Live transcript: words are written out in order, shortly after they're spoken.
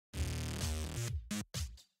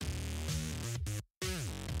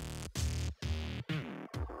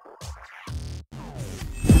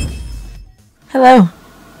Hello,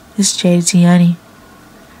 this is Jada Tiani.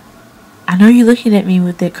 I know you're looking at me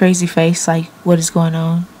with that crazy face like, what is going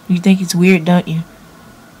on? You think it's weird, don't you?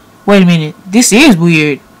 Wait a minute, this is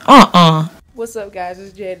weird. What's up, guys?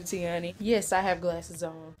 It's Jada Tiani. Yes, I have glasses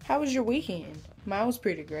on. How was your weekend? Mine was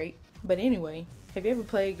pretty great. But anyway, have you ever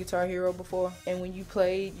played Guitar Hero before? And when you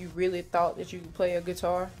played, you really thought that you could play a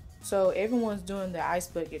guitar? So everyone's doing the Ice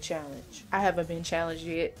Bucket Challenge. I haven't been challenged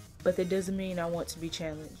yet, but that doesn't mean I want to be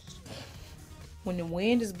challenged. When the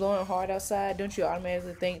wind is blowing hard outside, don't you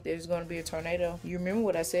automatically think there's going to be a tornado? You remember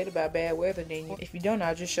what I said about bad weather, didn't you? If you don't,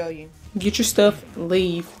 I'll just show you. Get your stuff,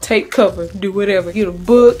 leave, take cover, do whatever. Get a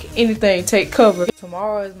book, anything, take cover.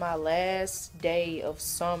 Tomorrow is my last day of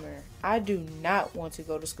summer. I do not want to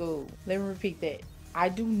go to school. Let me repeat that. I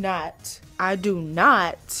do not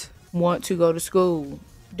want to go to school.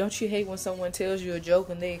 Don't you hate when someone tells you a joke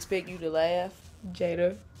and they expect you to laugh?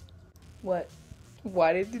 Jada, what?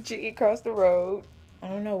 Why did the chicken cross the road? I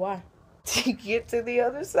don't know why. To get to the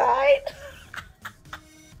other side?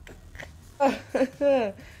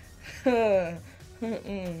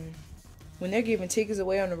 When they're giving tickets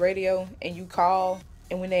away on the radio and you call,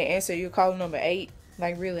 and when they answer, you're calling number 8.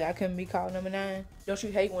 Like, really, I couldn't be called number 9. Don't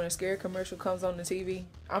you hate when a scary commercial comes on the TV?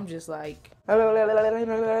 I'm just like, because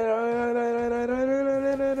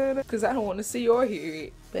I don't want to see or hear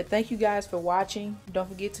it. But thank you guys for watching. Don't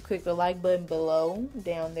forget to click the like button below,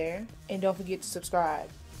 down there. And don't forget to subscribe.